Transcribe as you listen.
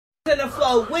To the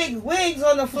floor, wigs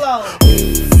on the floor.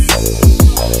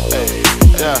 Hey,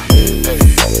 yeah,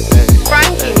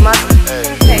 Frankie,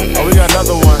 motherfucking oh, we got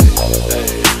another one.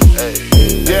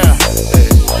 Yeah.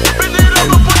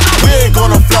 Wig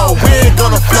on the floor, wig on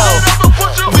the floor.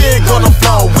 Wig on the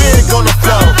floor, wig on the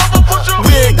floor.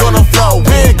 Wig on the floor,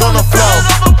 wig on the floor.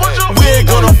 Wig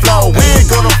on the floor, wig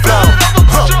on the floor.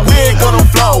 Wig on the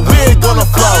floor, wig on the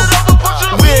floor.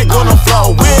 Wig on the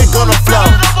floor, wig on the floor.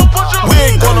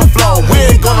 Wig on the floor,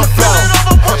 wig on the floor.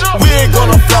 Wig on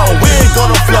the floor, wig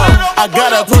on the floor. I got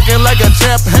her twerking like a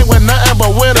champ, hang with nothing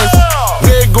but winners.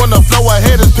 Wig on the floor, her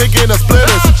head is picking the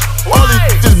splitters. All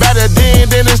these just better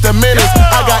then it's the minutes.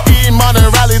 I got E-Mon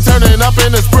and Riley turning up in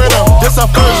the sprinter. This her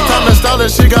first time installing,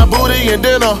 she got booty and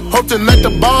dinner. Hope tonight the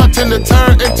bartender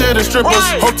turn into the strippers.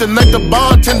 Hope tonight the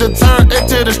bartender turn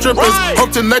into the strippers.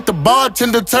 Hope tonight the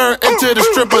bartender turn into the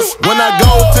strippers. When I go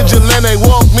to Jalen, they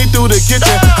walk me through the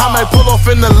kitchen. I might pull off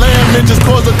in the land and just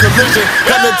cause a collision.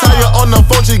 Got the tire on the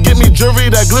phone, she give me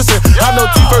jewelry that glisten. I know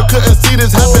T-Ferg couldn't see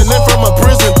this happening from a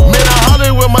prison. Man, I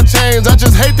hollered with my chains, I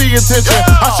just hate the attention.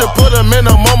 I should put them in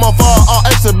a MoMA for our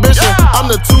exhibition. I'm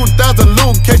the 2000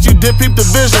 Luke, case you did peep the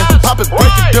vision. Pop it,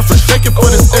 break it different, shake it for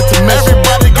this intermission.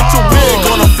 Everybody get your wig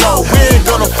on the floor, wig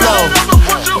on the floor.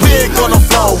 Wig on the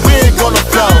floor, wig on the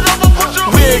floor.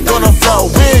 Wig on the floor,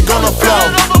 wig on the floor.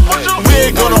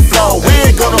 Wig on the floor,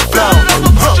 wig on the floor.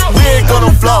 Wig on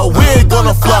the floor, wig on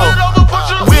the floor.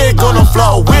 Wig on the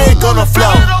floor, wig on the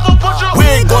floor.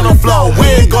 Wig on the floor,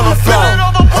 wig on the floor.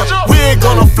 Wig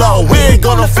on the floor, wig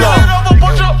on the floor.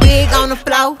 Wig on the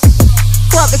floor,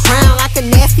 scrub the ground like a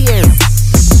nasty ass.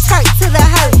 Skirt to the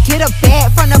hurt, get a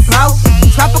bag from the bro.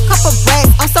 Drop a couple racks